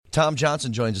Tom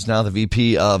Johnson joins us now, the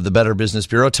VP of the Better Business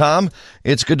Bureau. Tom,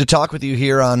 it's good to talk with you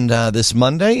here on this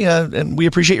Monday, and we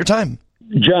appreciate your time.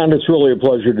 John, it's really a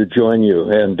pleasure to join you.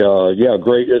 And,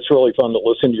 great. It's really fun to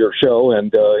listen to your show. And,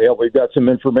 we've got some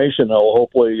information that will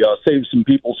hopefully save some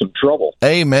people some trouble.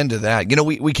 Amen to that. You know,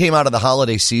 we came out of the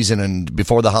holiday season, and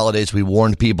before the holidays, we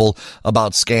warned people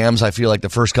about scams. I feel like the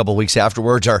first couple of weeks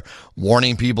afterwards are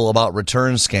warning people about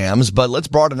return scams. But let's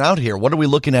broaden out here. What are we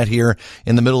looking at here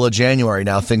in the middle of January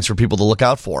now, things for people to look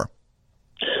out for?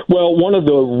 Well, one of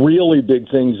the really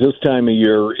big things this time of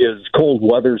year is cold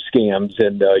weather scams,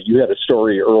 and you had a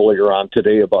story earlier on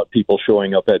today about people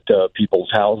showing up at people's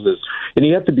houses, and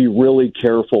you have to be really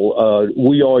careful.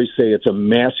 We always say it's a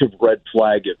massive red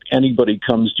flag if anybody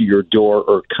comes to your door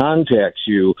or contacts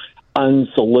you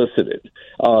unsolicited.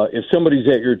 If somebody's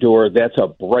at your door, that's a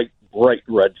bright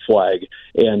red flag,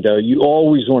 and you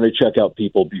always want to check out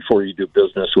people before you do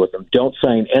business with them. Don't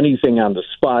sign anything on the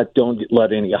spot. Don't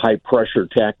let any high-pressure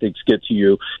tactics get to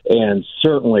you, and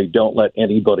certainly don't let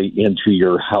anybody into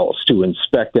your house to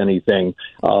inspect anything.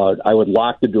 I would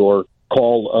lock the door,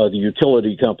 call the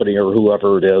utility company or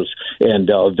whoever it is, and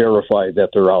verify that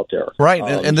they're out there. Right,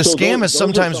 and the scam is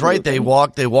sometimes right. They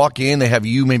walk in, they have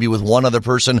you maybe with one other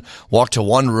person walk to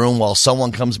one room while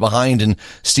someone comes behind and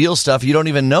steals stuff you don't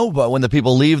even know. But when the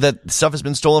people leave, that stuff has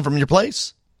been stolen from your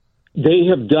place. They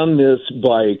have done this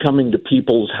by coming to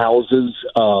people's houses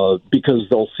because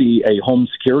they'll see a home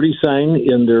security sign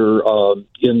in their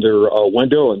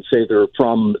window and say they're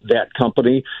from that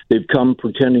company. They've come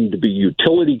pretending to be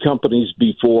utility companies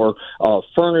before,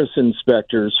 furnace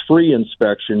inspectors, free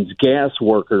inspections, gas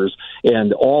workers,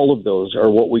 and all of those are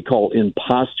what we call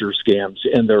imposter scams,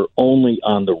 and they're only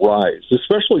on the rise,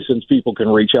 especially since people can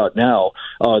reach out now.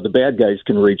 The bad guys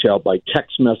can reach out by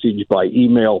text message, by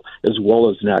email, as well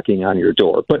as knocking on your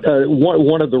door. But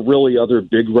one of the really other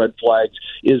big red flags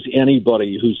is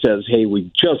anybody who says, hey,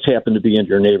 we just happen to be in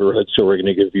your neighborhood, so we're going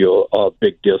to give you a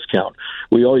big discount.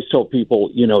 We always tell people,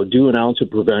 do an ounce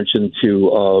of prevention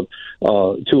to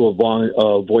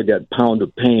avoid that pound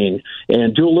of pain,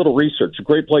 and do a little research. A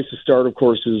great place to start, of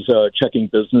course, is checking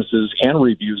businesses and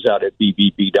reviews out at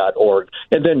BBB.org,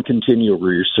 and then continue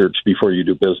research before you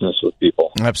do business with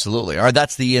people. Absolutely. All right,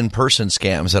 that's the in-person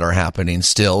scams that are happening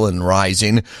still and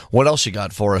rising. What else you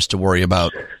got for us to worry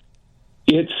about?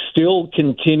 It still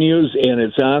continues, and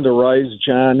it's on the rise,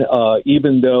 John,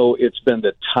 even though it's been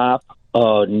the top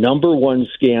number one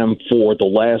scam for the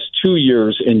last 2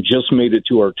 years and just made it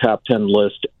to our top 10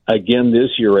 list again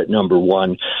this year at number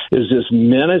one, is this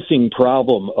menacing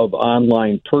problem of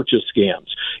online purchase scams.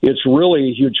 It's really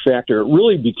a huge factor. It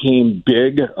really became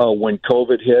big when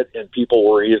COVID hit and people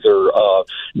were either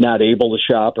not able to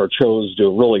shop or chose to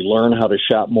really learn how to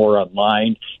shop more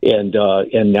online and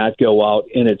not go out,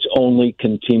 and it's only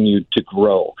continued to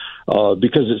grow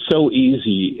because it's so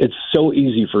easy. It's so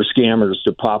easy for scammers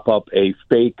to pop up a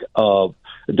fake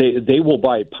They will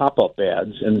buy pop-up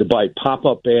ads, and to buy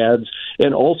pop-up ads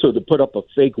and also to put up a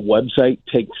fake website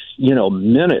takes,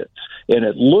 minutes, and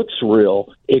it looks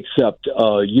real, except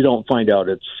you don't find out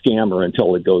it's a scammer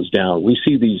until it goes down. We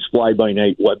see these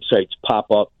fly-by-night websites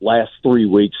pop up, last 3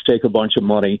 weeks, take a bunch of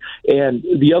money, and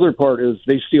the other part is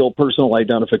they steal personal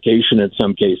identification in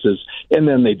some cases, and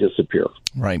then they disappear.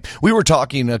 Right. We were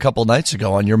talking a couple nights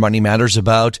ago on Your Money Matters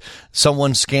about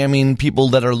someone scamming people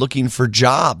that are looking for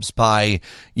jobs by,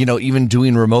 even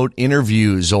doing remote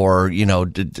interviews or,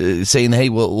 saying, hey,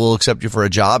 we'll accept you for a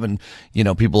job. And,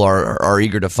 people are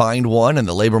eager to find one and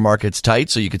the labor market's tight.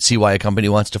 So you could see why a company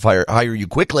wants to hire you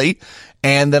quickly.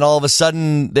 And then all of a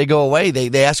sudden they go away.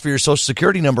 They ask for your social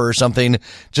security number or something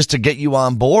just to get you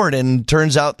on board. And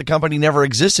turns out the company never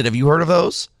existed. Have you heard of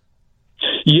those?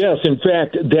 Yes, in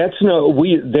fact,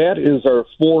 that is our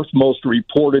fourth most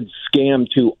reported scam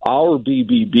to our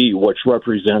BBB, which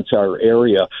represents our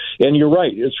area. And you're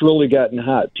right, it's really gotten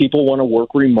hot. People want to work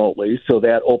remotely, so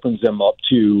that opens them up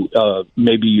to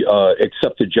maybe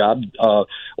accept a job,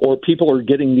 or people are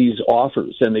getting these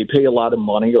offers and they pay a lot of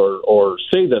money or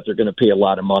say that they're going to pay a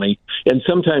lot of money. And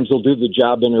sometimes they'll do the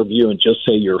job interview and just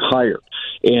say you're hired.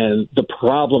 And the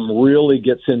problem really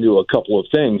gets into a couple of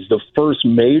things. The first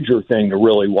major thing to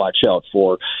really watch out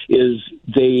for is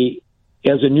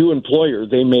as a new employer,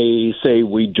 they may say,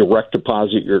 we direct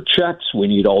deposit your checks, we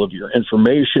need all of your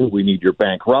information, we need your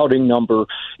bank routing number,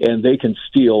 and they can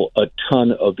steal a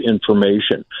ton of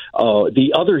information.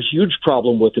 The other huge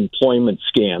problem with employment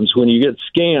scams, when you get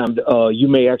scammed, you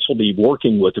may actually be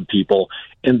working with the people,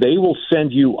 and they will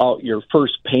send you out your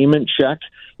first payment check,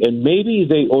 and maybe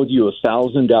they owed you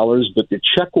 $1,000, but the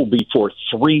check will be for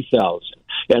 $3,000.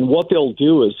 And what they'll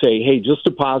do is say, hey, just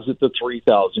deposit the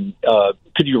 $3,000.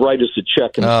 Could you write us a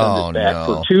check and send it back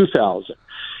for $2,000?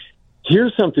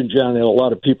 Here's something, John, that a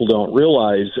lot of people don't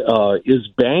realize is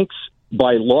banks,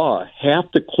 by law, have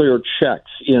to clear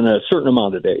checks in a certain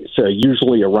amount of days,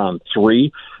 usually around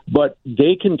 3, but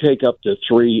they can take up to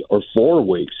 3 or 4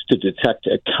 weeks to detect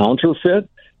a counterfeit,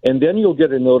 and then you'll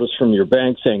get a notice from your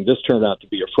bank saying this turned out to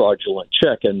be a fraudulent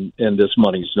check and this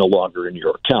money's no longer in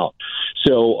your account.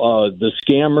 So the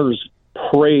scammers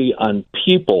prey on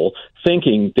people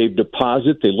thinking they've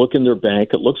deposited, they look in their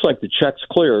bank, it looks like the check's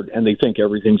cleared, and they think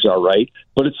everything's all right,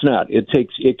 but it's not. It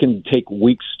can take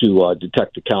weeks to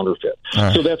detect a counterfeit.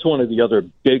 Right. So that's one of the other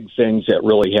big things that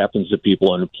really happens to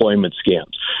people in employment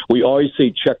scams. We always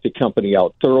say check the company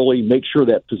out thoroughly, make sure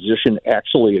that position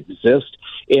actually exists.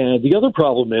 And the other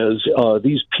problem is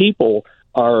these people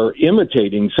are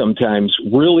imitating sometimes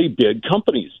really big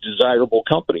companies, desirable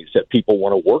companies that people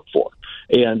want to work for.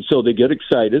 And so they get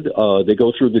excited. They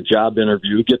go through the job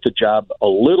interview, get the job a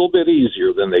little bit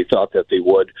easier than they thought that they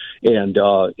would, and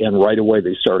right away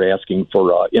they start asking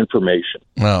for information.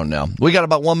 Oh, no. We got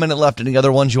about 1 minute left. Any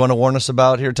other ones you want to warn us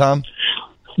about here, Tom?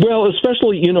 Well,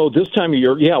 especially, this time of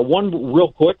year, one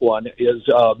real quick one is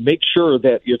make sure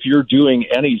that if you're doing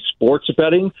any sports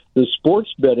betting, the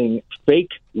sports betting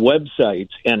fake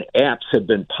websites and apps have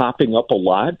been popping up a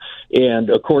lot. And,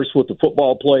 of course, with the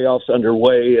football playoffs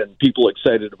underway and people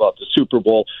excited about the Super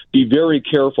Bowl, be very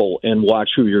careful and watch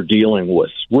who you're dealing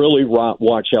with. Really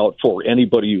watch out for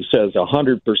anybody who says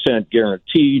 100%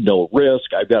 guarantee, no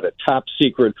risk. I've got a top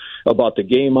secret about the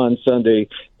game on Sunday.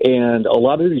 And a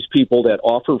lot of these people that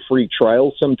offer free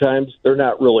trials sometimes, they're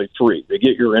not really free. They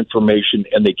get your information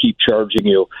and they keep charging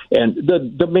you. And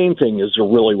the main thing is to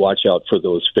really watch out for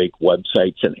those fake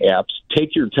websites and apps.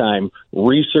 Take your time,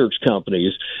 research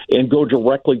companies, and go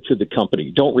directly to the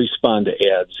company. Don't respond to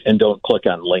ads and don't click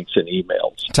on links and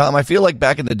emails. Tom, I feel like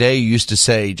back in the day you used to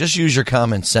say, just use your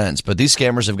common sense. But these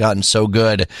scammers have gotten so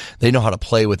good, they know how to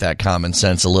play with that common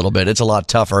sense a little bit. It's a lot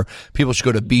tougher. People should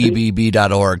go to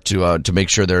BBB.org to make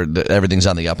sure everything's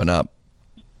on the up and up.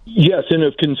 Yes, and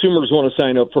if consumers want to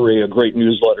sign up for a great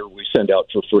newsletter we send out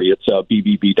for free, it's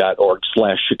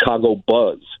bbb.org/Chicago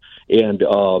Buzz. And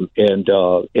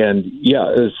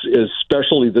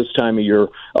especially this time of year,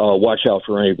 watch out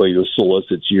for anybody who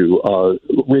solicits you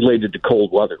related to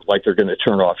cold weather, like they're going to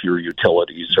turn off your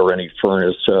utilities or any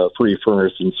free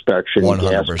furnace inspection,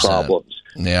 100%. Gas problems.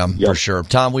 Yeah, for sure.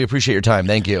 Tom, we appreciate your time.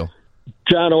 Thank you.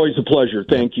 John, always a pleasure.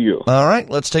 Thank you. All right,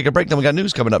 let's take a break. Then we got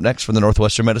news coming up next from the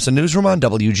Northwestern Medicine Newsroom on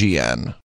WGN.